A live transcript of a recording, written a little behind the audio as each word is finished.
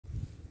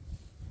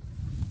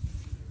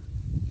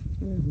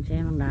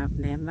Xe con đạp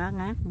đẹp bát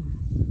ngát.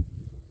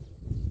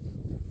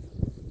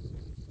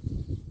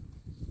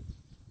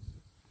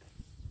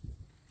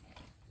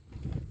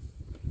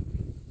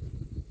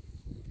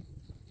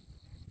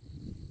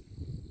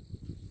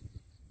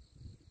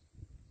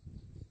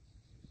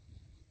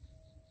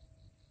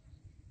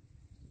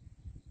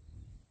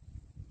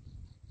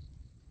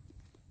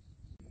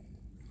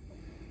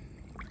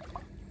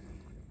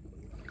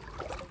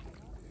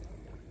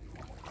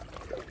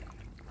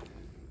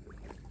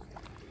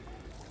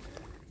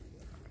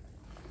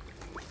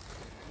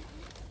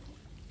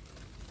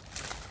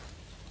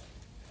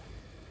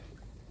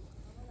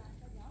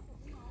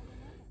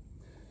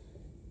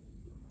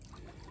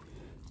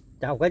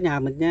 Chào cả nhà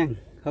mình nha.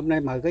 Hôm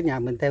nay mời cả nhà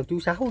mình theo chú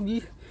Sáu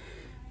với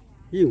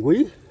thằng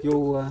Quý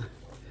vô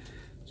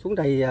xuống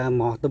đây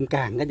mò tôm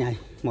càng cả nhà,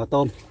 mò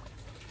tôm.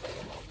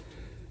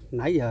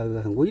 Nãy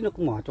giờ thằng Quý nó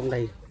cũng mò trong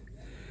đây.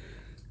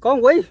 Có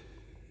thằng Quý.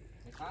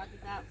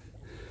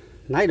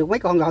 Nãy được mấy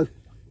con rồi?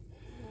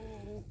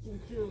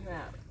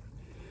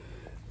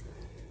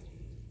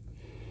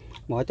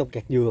 Mò trong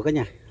kẹt dừa cả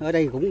nhà. Ở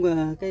đây cũng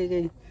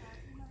cái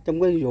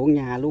trong cái ruộng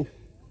nhà luôn.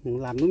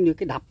 Làm giống như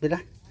cái đập vậy đó.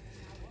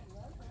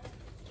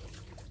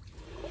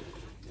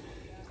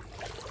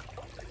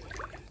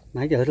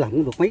 Nãy giờ làm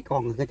cũng được mấy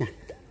con rồi cả nhà.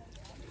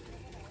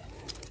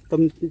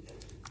 Tôm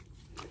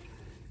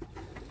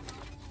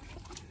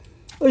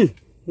ui,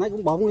 nãy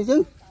cũng bọng đi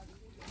chứ.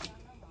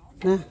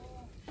 Nè.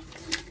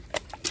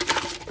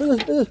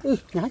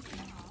 Nhảy.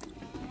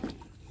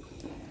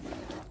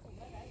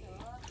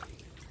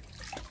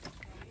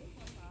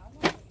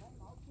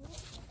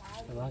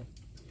 Rồi.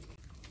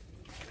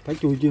 Phải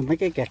chui vô mấy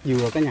cái kẹt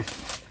dừa cả nhà.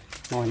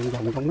 Mò vòng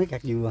vòng trong mấy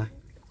kẹt dừa.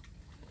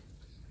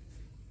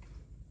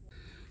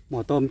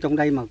 Mò tôm trong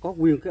đây mà có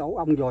nguyên cái ổ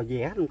ong giò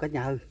vẽ luôn cả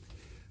nhà ơi.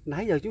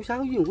 Nãy giờ chú Sáu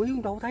với thằng Quý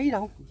cũng đâu thấy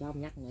đâu. Chú Sáu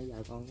nhắc nãy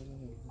giờ con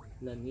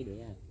lên nghĩa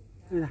địa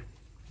rồi.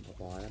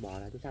 Bò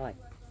ra chú Sáu ơi.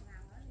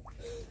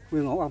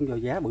 Nguyên ổ ong giò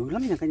vẽ bự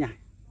lắm nha cả nhà.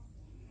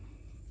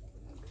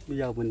 Bây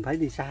giờ mình phải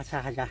đi xa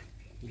xa ra.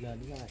 Đi lên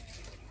đi rồi.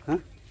 Hả?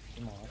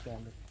 Mò ở trên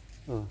đi.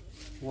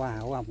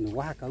 Wow, ổ ong này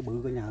quá cỡ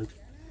bự cả nhà ơi.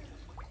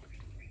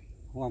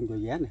 Ổ ong giò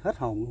vẽ này hết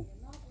hồn luôn.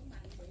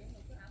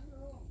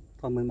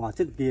 Thôi mình mò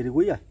xích kia đi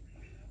Quý ơi.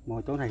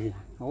 Mò chỗ này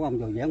ổ ong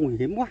giò vẽ nguy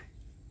hiểm quá.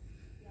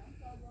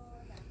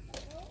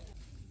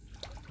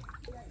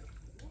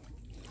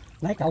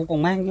 Nãy cậu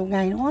còn mang vô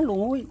ngay nó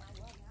luôn ấy.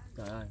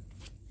 Trời ơi.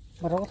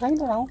 Mà đâu có thấy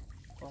nó đâu.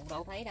 Còn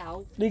đâu thấy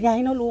đâu. Đi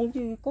ngay nó luôn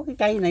chứ có cái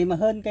cây này mà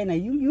hên cây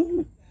này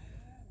dướng.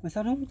 Mà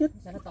sao nó không chết?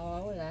 Sao nó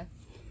to quá vậy?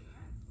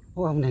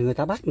 Ổ ong này người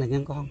ta bắt nè nha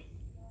con.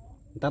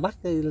 Người ta bắt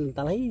người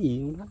ta lấy cái gì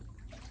không đó.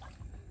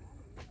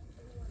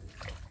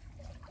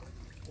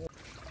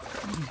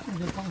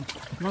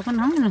 Đâu có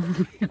nói nữa.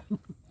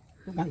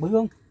 Có bạn bự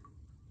không?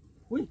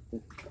 Ui.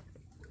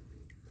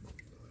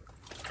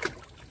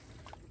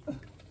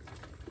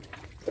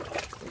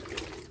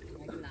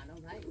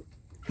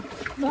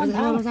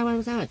 Sao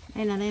rồi?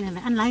 Đây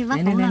là anh lại bắt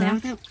con nó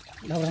nè.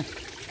 Đâu đây?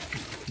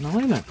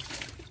 Nói mà.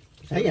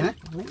 Thấy hả?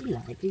 Nói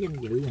lại cái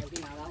danh dự này.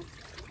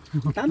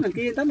 Tắm đằng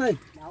kia Tắm ơi.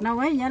 Đâu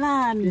ấy vậy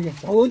đó. Trời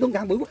ơi tôm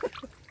càng bự quá.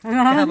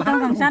 Tôm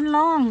càng xanh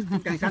luôn.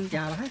 Càng xanh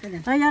chà bá cả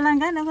nhà. Thôi vô lên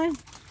cái nữa Quý.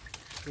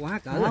 Quá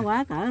cỡ.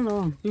 Quá cỡ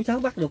luôn. Chú Sáu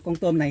bắt được con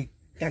tôm này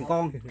càng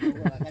con.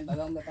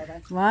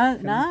 Vợ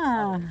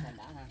đó.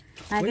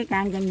 Hai cái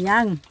càng dần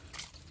dần.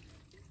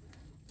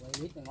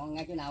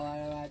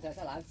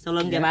 Sau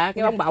lưng kìa bà,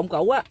 cái bóng bọng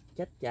cũ á.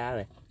 Chết cha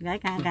rồi. Gãy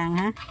càng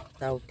hả?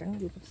 Tao cắn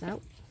vô chú Sáu.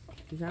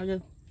 Chú Sáu chứ.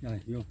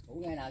 Rồi vô. Ủa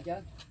nghe nào chứ?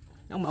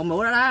 Ông bọng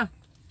mũi đó đó.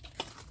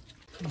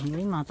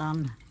 Quý mò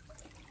tôm nè.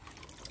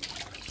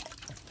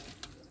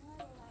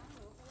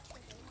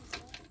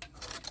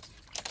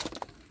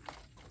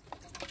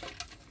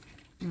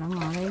 Nó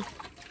mò đi.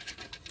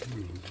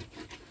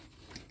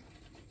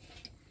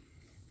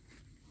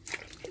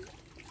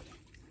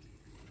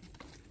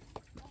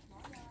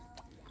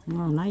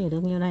 Ngon nói gì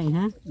được như đây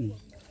hả?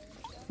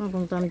 Có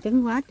con tôm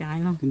trứng quá trời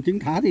luôn. Con trứng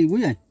thả đi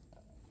Quý ơi.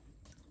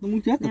 Nó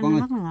muốn chết rồi con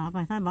ơi. Nó ngọt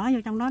rồi, thôi bỏ vô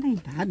trong đó đi.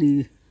 Thả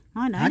đi.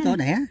 Thôi thả cho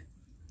đẻ.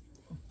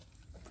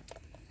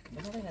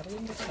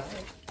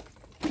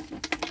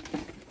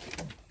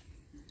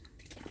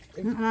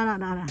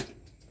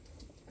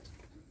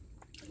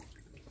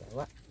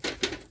 Đó.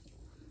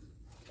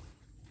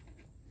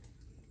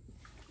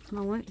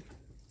 Ngon ấy.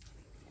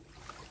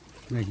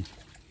 Đây,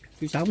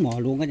 chú Sáu mò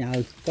luôn cả nhà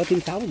ơi. Có chú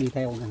Sáu đi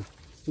theo nè.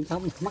 Chú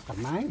Sáu mắc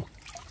cầm máy.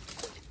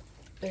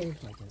 Trời.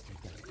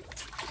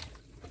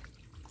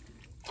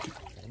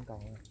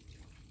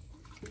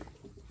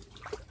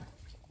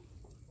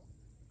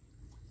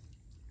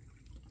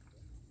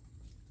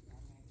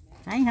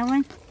 Thấy không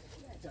ấy?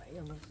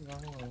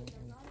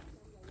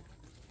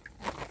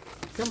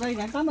 Trong đây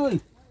nè Tắm ơi.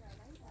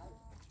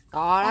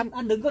 To lắm.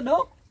 Anh đừng có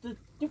đốt.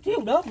 Chút xíu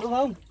đốt được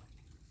không?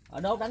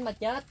 Ở đốt đánh mà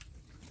chết.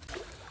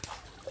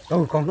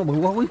 Con nó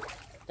bự quá Quý.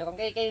 Cho con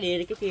cái kia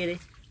đi, cái kia đi.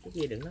 Cái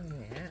kia đừng nó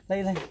ngã.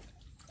 Đây.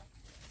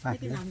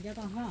 Cái lòng cho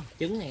con không?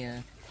 Trứng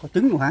này. Có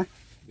trứng luôn hả?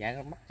 Dạ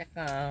con bắt chắc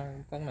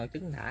con nào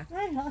trứng thả.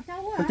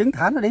 Có trứng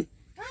thả nó đi.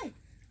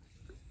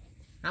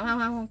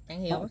 Không,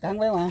 càng nhiều. Càng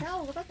béo mà.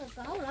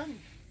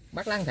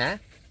 Bắt lăn thả.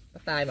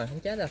 Bắt tay mà không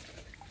chết đâu.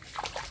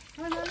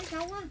 Đâu.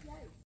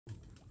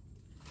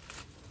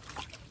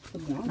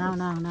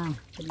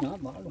 Tôm nhỏ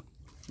bỏ luôn.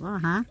 Bỏ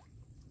hả?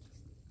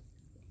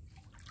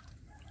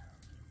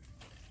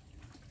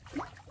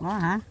 Bỏ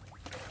hả?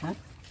 Hả?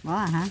 Bỏ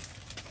hả?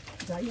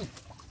 Đấy.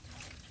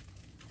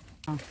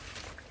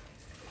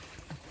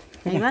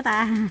 Thì quá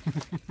ta.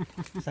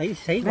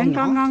 Sấy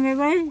Con ngon ghê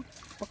quý.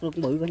 bắt được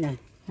con bự cả nhà.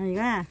 Thì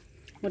quá.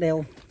 Nó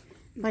đeo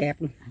kẹp.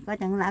 Coi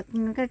chừng lật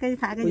cái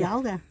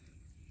vỗ kìa.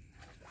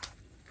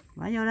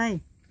 Bỏ vô đi.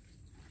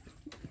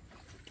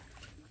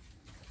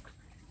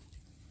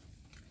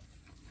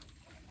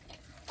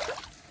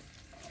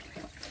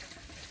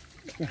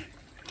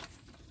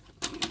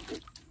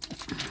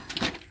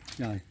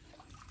 Rồi.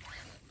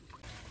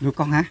 Nuôi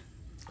con hả?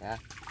 Dạ.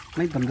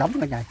 Mấy tùm lóng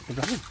cả nhà, tùm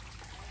lóng.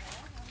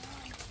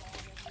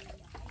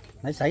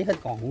 Nãy sấy hết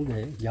còn cũng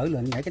ghê, dở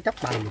lên nhảy cái chốc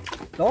bày.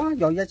 Đó,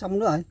 rồi ra xong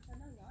nữa rồi.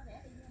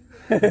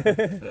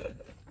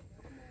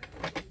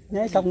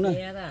 Nhảy xong nữa.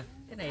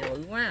 Cái này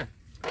bự quá.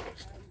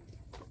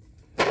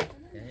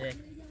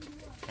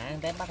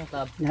 Ăn tép bắt con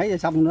tôm. Nhảy ra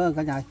xong nữa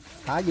cả nhà.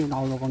 Thả vô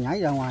nồi rồi còn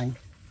nhảy ra ngoài.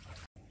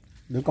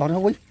 Được con đó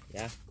Quý.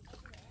 Dạ.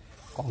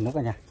 Còn nữa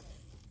cả nhà.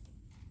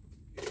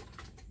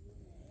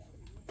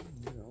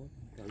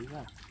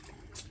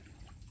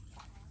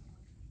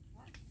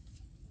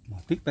 Mà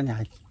tiếc cả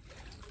nhà.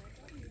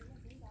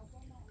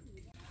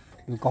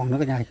 Được con nữa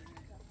cả nhà.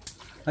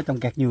 Ở trong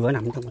kẹt dừa,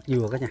 nằm trong kẹt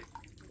dừa cả nhà.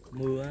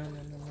 Mưa nó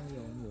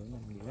vô mưa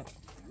nằm nhiều lắm.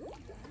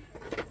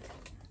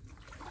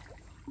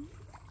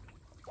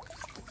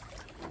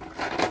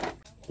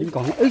 Chỉ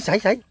còn sảy.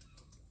 Sảy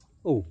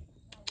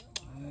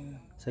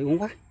uống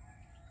quá.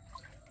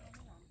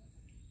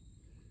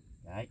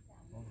 Đấy,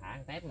 con thả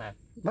ăn tép mà.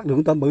 Bắt được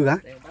con tôm bự hả?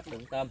 Bắt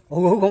được tôm.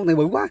 Ôi con này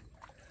bự quá.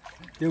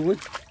 Chưa Quý.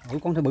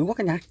 Con này bự quá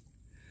cả nhà.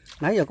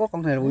 Nãy giờ có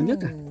con này là bự nhất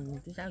à.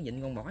 Chú Sáu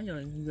nhịn con bỏ vô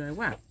ghê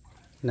quá.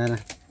 Nè.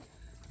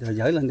 Giờ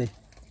dỡ lên đi.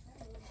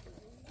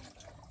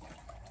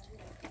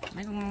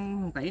 Mấy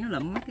con tỷ nó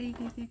lụm cái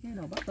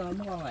đồ bắt tôm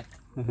đó con rồi.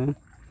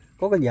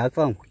 Có cái vợt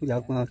phải không? Cái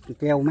vợt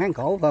keo máng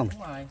cổ phải không?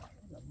 Đúng rồi.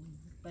 Lụm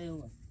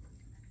tiêu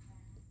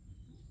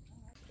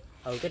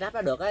rồi. Cái đắp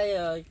đó được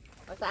ấy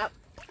bác Sáu.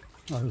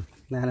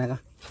 Nè coi.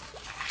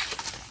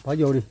 Bỏ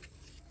vô đi.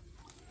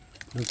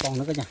 Được con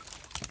nữa cả nhà.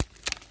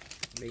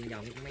 Đi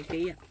vòng mấy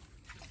ký á.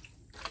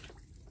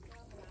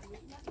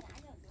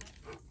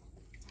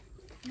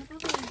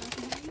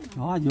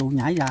 Đó vô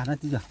nhảy ra đó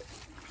chứ giờ.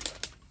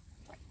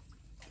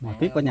 Mà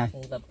tiếp cả nhà.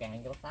 Con tôm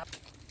càng cho bác Sáu.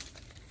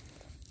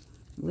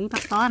 Quý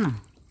bắt to nè.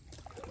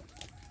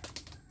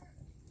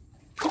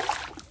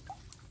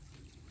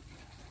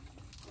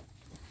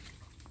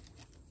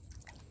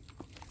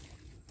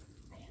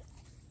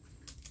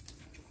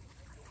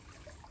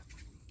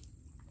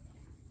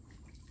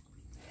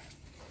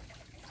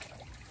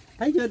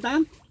 Thấy chưa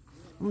Tám?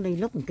 Không đi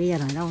lúc kia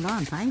rồi đâu đó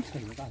anh thấy.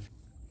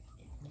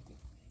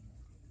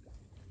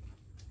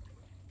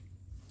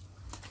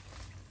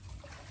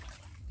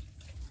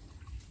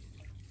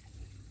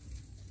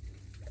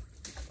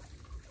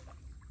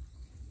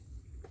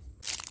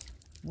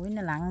 Quý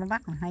nó lặn nó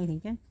bắt là hay thì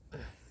chứ.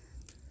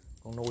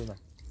 Con nuôi mà.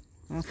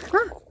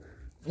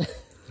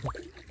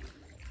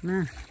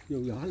 Nè. Vô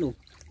vỏ luôn.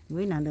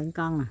 Quý nào đựng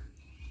con nè.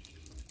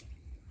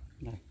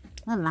 Đây.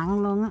 Nó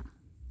lặn luôn á.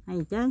 Hay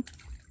chứ.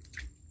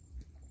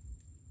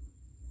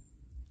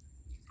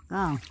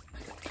 Có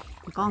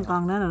không?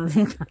 Con nữa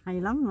là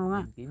hay lắm luôn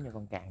á. Kiếm cho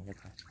con càng cho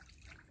coi.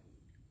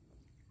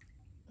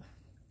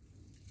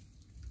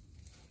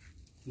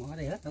 Mò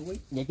đây hết hả Quý?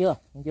 Vậy chưa?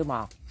 Con chưa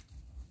mò.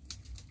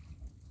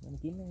 Mình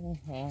kiếm cái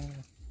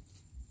hang.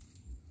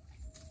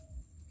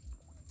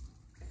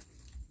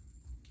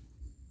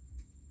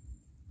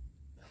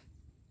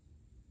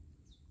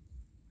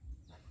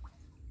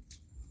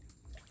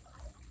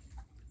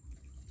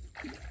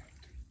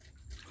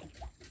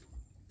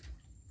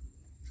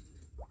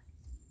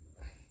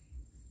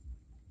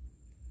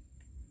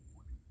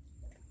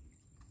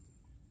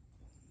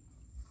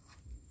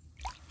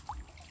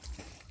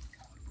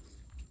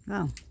 Có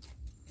không?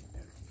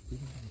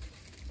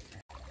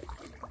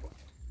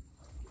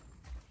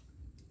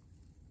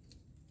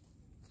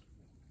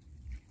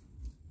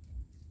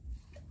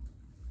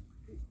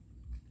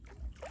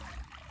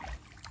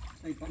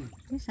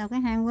 Biết sao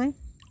cái hang Quý?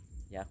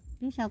 Dạ.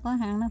 Biết sao có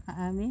hang nó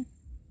phải biết.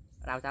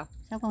 Ở đâu sao?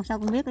 Sao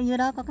con biết ở dưới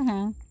đó có cái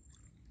hang?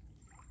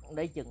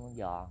 Lấy chân con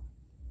giò.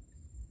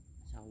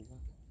 Sâu quá.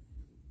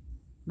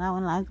 Đâu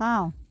anh lại có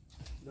không?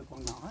 Được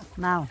con nhỏ.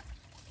 Đâu?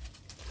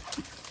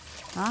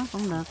 Đó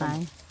cũng được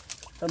rồi.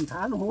 Tôm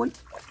thả luôn Quý.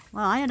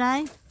 Bỏ ở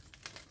đây.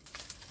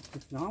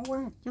 Nhỏ quá.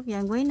 Chút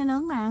giờ Quý nó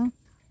nướng nè.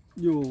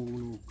 Vô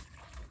luôn.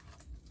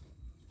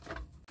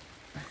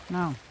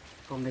 Nào.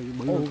 Con này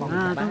bự hơn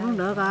con. Tôi cũng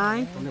được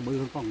rồi. Con này bự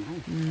hơn con này.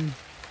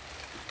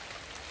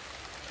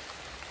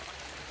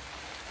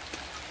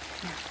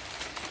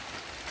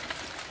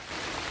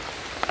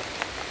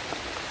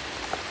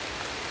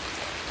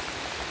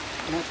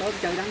 Mà tôm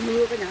trời đang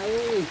mưa cả nhà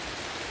ơi.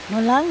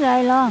 Mưa lớn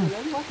ghê luôn. Mưa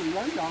lớn quá thì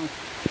lớn rồi.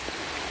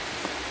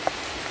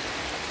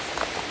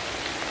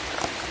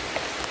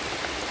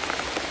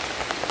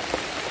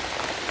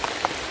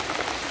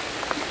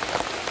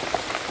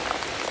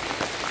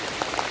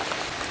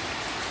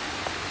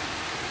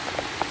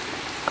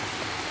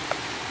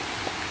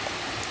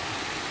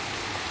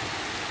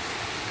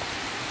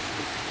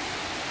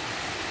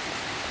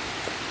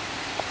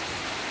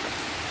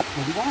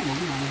 Đừng quá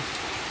đừng mà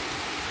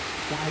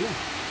chạy á.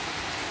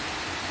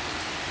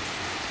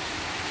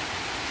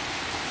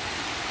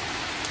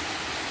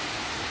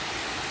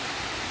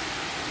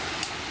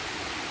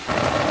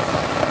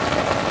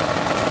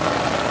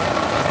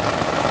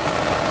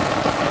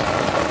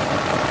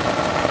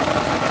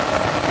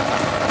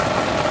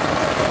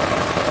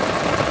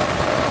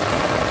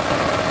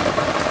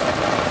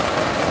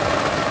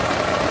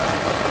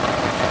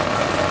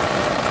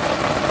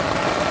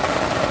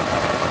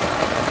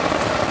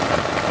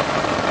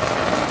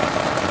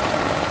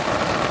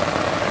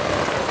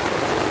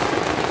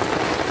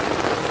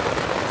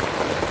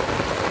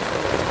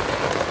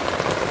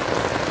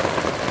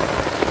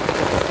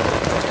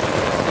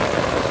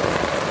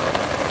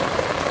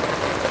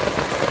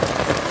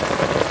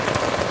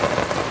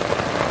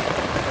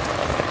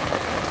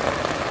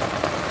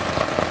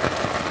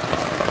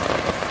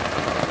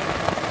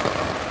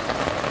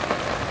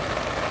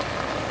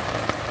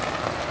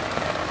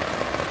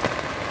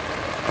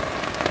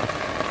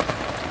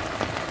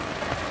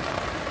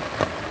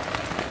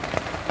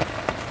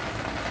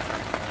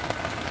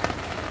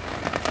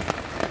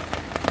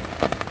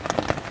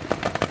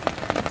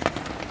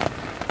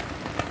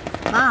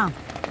 Đó.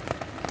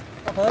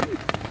 Có hến.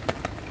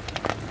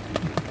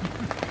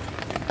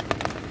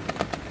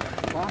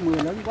 Quá mưa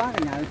lớn quá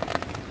cả nhà ơi.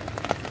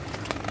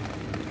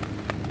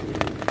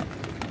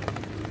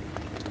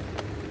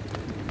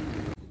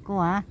 Cô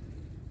hả?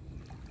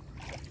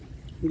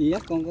 Cái gì á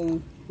con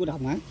cua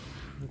đồng hả?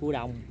 Cua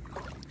đồng.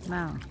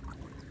 Nào.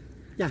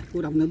 Chà,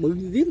 cua đồng này bự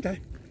như điếm trời.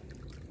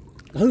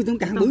 Ừ, tôm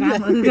càng bự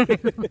ghê.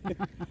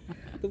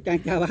 Tôm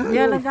càng chà bá.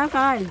 Dơ lên cháu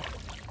coi.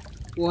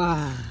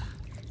 Wow.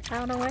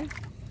 Sao đâu ấy?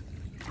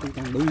 Tôm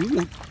càng bự dữ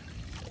nha.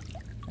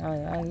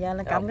 Rồi giờ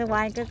là cầm cái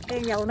quai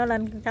cái dầu nó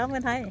lên cháu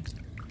mới thấy.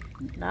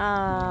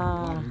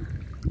 Đó.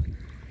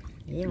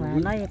 Vậy mà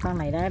nói con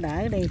này đỡ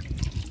đỡ đi.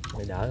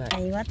 Để đỡ rồi.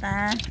 Hay quá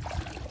ta.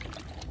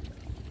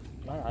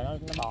 Nói rồi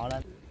nó bò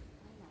lên.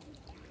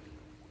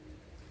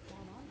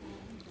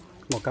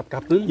 Một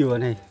cặp lưới dừa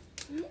này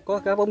có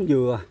cá bóng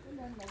dừa,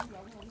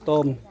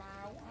 tôm.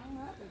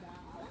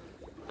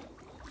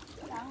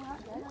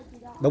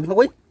 Đúng không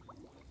quý?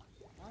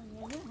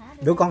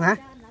 Được con hả?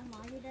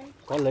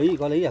 Có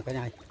lý à cả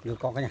nhà. Được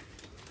con cả nhà.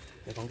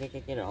 Được con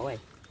cái rổ này.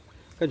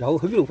 Cái rổ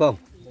hứng luôn phải không?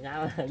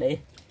 Sao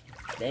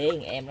để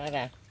em nói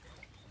ra.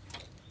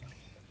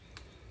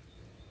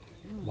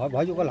 Bỏ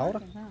vô cái lỗ đó.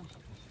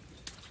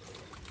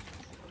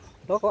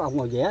 Đó có ông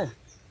ngồi vẽ.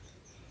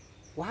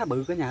 Quá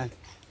bự cả nhà.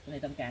 Cái này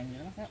tôm càng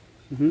nữa đó.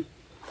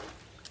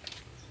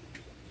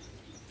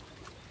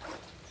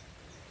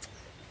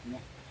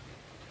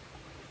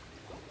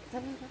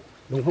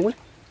 Đúng không quý?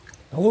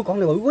 Ôi con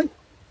này bự quý.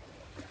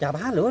 Chà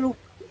bá lửa luôn.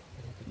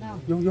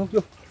 Vô.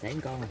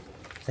 Sẵn con rồi.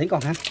 Sẵn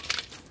con hả?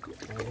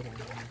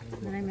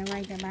 Đây mẹ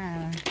quay cho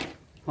ba.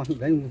 Thôi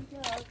để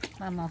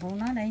Ba mà phụ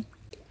nó đi.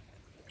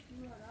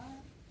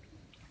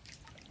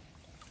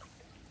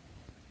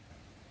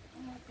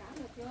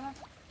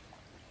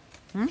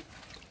 Hả?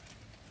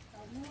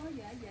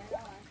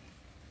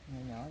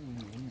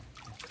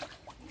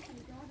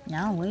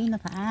 Nhỏ quỷ nó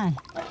thả.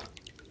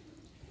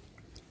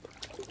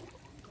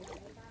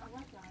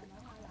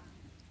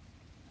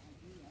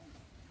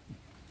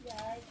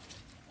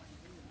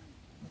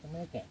 Nó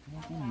kẹt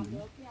nó cái gì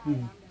nữa.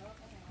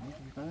 Nó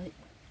không tới.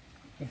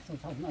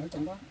 Không nó ở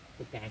trong đó.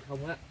 Tôi càng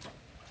không á.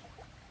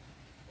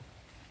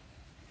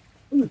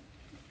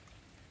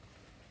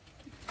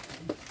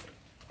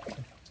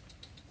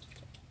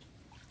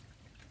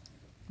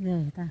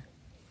 Ghê ta.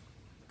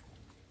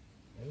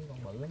 Đấy,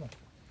 con bự lắm mà.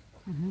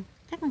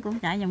 Chắc nó cũng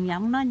chạy vòng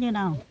vòng đó chứ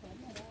đâu.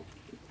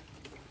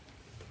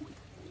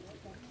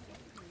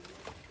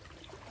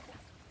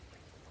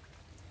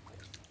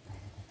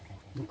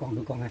 Được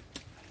con này.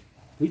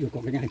 Quý được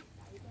con cả nhà.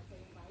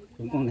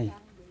 Được con này.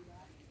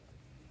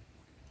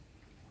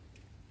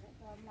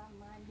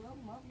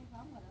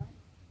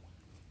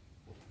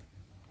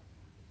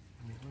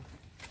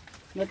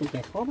 Nó tụi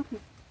kẹt khó bắt.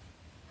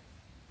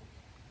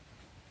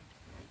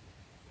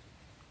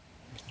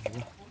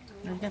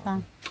 Được cho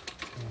con.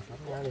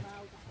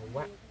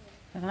 Quá.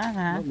 Thật lá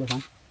hả? Được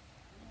không?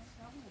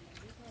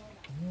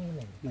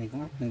 Này có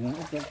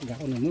ốc gạo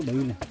này mới bự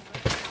nè.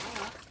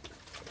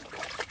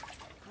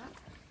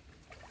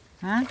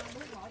 Hả?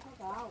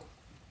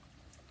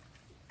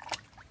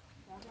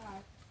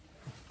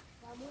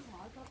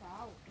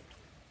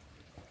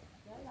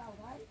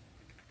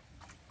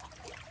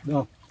 Được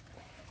không?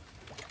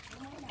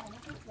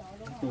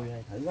 Tôi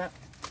này thử quá.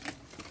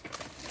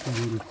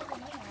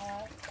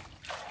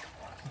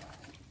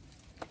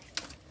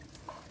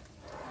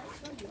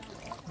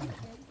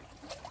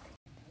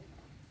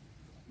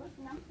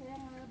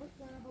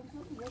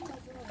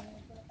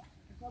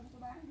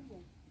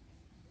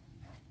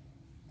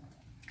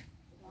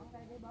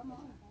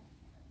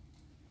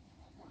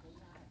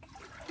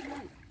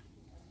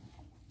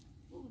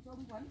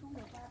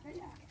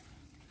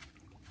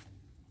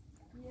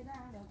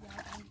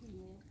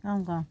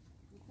 Không còn.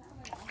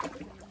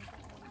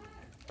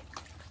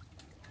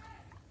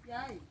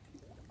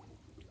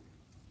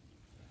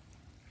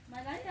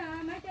 Mày lấy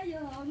cái dưa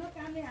hường nó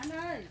canh đi Hạnh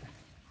ơi.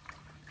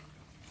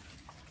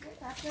 Cái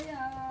thịt cái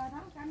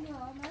nấu canh dưa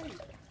hường đi.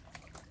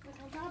 Cái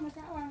con đó mà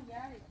cháu ăn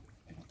vậy.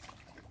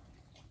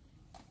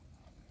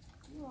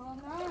 Dưa hường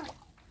đó.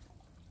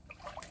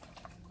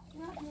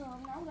 Nhát dưa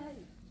hường nấu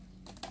đi.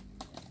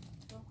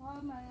 Còn thôi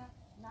mà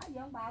nãy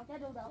giờ ông bào trái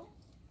đu đủ.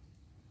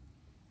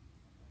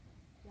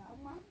 Giờ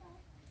ông mắm đó.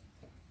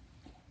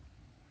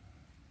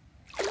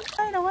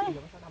 Đấy đâu ấy.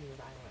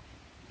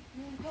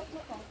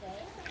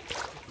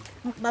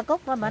 Bà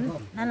Cúc bà bệnh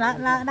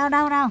là đâu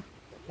đâu đâu.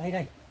 Đây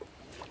đây.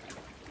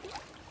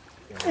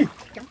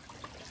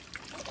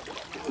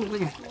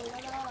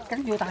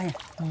 Cắn vô tay à.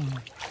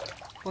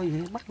 Coi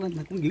vậy bắt lên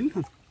là cũng dữ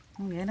không?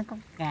 Không vậy nó có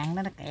càng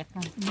nó kẹt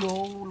không.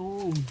 Vô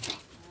luôn.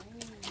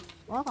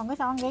 Ủa còn cái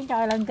son kia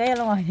trời lần kia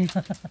luôn rồi.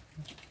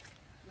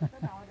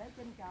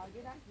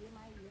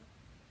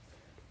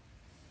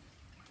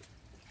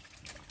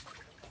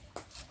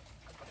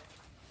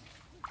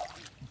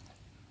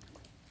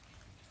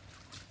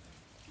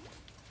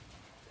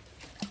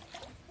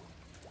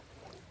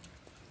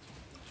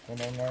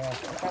 Nè,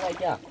 có đây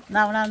chưa?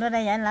 Đâu đâu đưa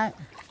đây vậy lại.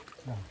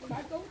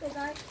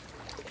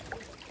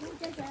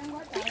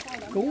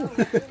 Cứu.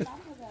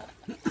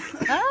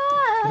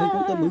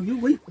 Con tôm bự dữ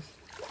quý.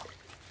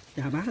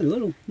 Chà bá lửa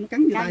luôn, nó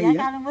cắn vô tay vậy.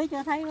 Cao lên quý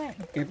chưa thấy quý.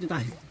 Kẹp vô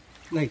tay.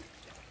 Đây.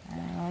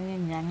 Ôi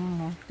nhận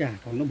nè. Chà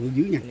còn nó bự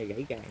dữ nha. Này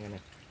gãy càng nè.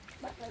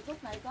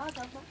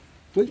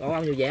 Quý. Ủa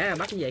ông vừa vẽ à,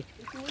 bắt cái gì?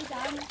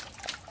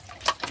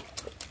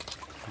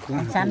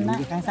 Càng xanh á,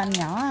 càng xanh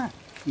nhỏ á.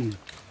 Ừ.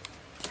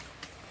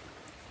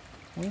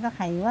 Quý bắt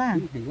hay quá.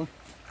 Hay quá.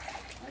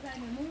 Ở đây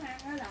mình muốn ăn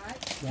á lại.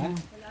 Dạ.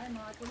 Lại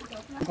mò chung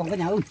chục nó. Còn có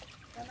nhà ơi.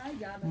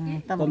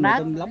 Tôm Tôm đất.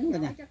 tôm lóng cả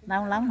nhà.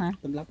 Đâu lắm hả?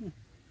 Tôm lóng.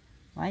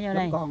 Bỏ vô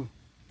đây. Con.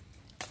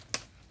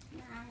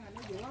 Nó ăn là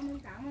nó dũa muốn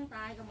cẳng móng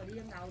tay không mà đi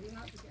lên đầu đi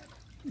nó.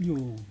 Vô.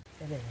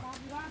 Con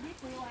đó biết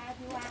kêu ai.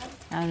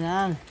 Trời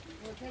ơi.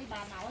 Rồi khi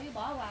bà nội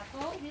bỏ quà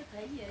cố biết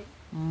thị gì.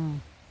 Ừ.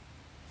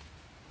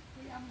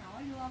 Khi ông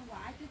nội vô ông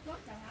ngoại chứ cốt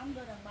thằng ông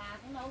đưa đàn bà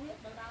cũng đâu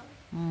biết được đâu.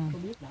 Ừ.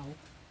 Không biết đâu.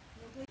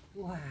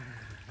 Wow.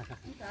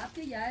 Ông cọp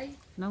chứ gì?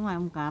 Đúng rồi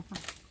ông cọp.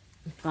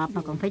 Cọp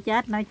mà còn phải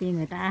chết nói chi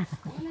người ta.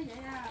 Ủa nó vậy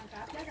à, ông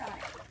cọp chết rồi.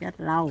 Chết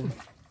lâu. Ông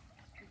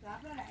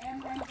cọp đó là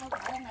em cô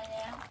cậu này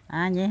nè.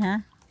 À vậy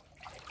hả?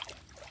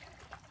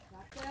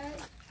 Cọp chơi.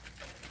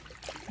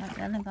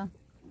 Đến lên con.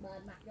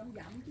 Bền mặt giống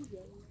dậm chứ gì.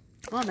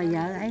 Có bà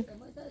vợ ấy.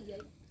 Mới tới gì?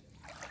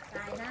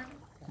 Tài năng.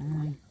 Ừ.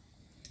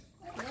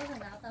 Nhớ thằng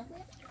nào tao biết.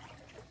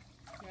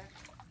 Nè.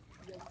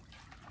 Dùng.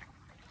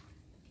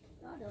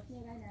 Có được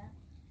như đây nè.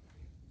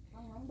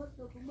 Không bứt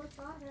tôi cũng bứt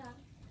có thế không?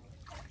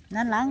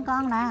 Nên lợn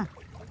con nè.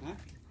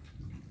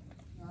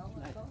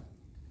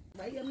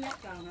 Bảy ấm nhắc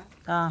còn hả?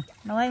 Còn,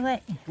 nuôi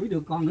quý. Quý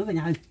được con nữa cả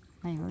nhà ơi.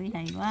 Hay quý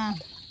hay quá.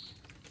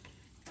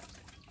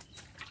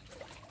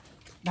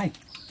 Đây,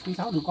 con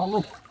Sáu được con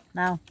luôn.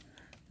 Đâu?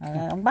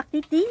 Ông bắt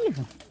tí tí.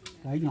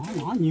 Đấy nhỏ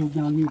nhỏ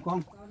nhiều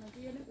con.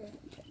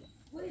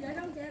 Quý để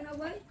đóng xe đâu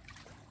quý?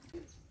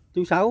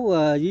 Chú Sáu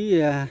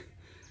với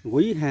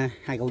Quý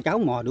hai cậu cháu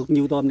mò được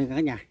nhiều tôm này cả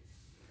nhà.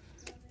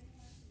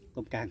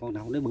 Tôm càng con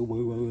nào nó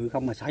bự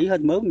không mà sảy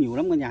hết mớm nhiều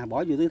lắm cả nhà,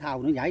 bỏ vô tới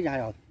thau nó nhảy ra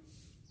rồi.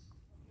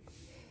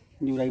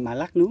 Như đây mà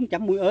lát nướng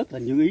chấm muối ớt là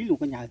như ý luôn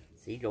cả nhà.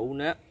 Xị rượu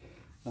nữa.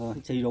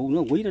 Xì rượu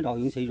nữa, Quý nó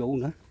đòi xì rượu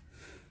nữa.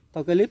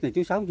 Thôi cái clip này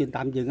chú Sáu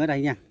tạm dừng ở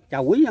đây nha.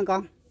 Chào Quý nha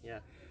con.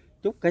 Yeah.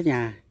 Chúc cả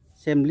nhà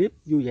xem clip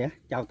vui vẻ.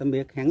 Chào tạm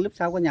biệt, hẹn clip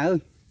sau cả nhà ơi.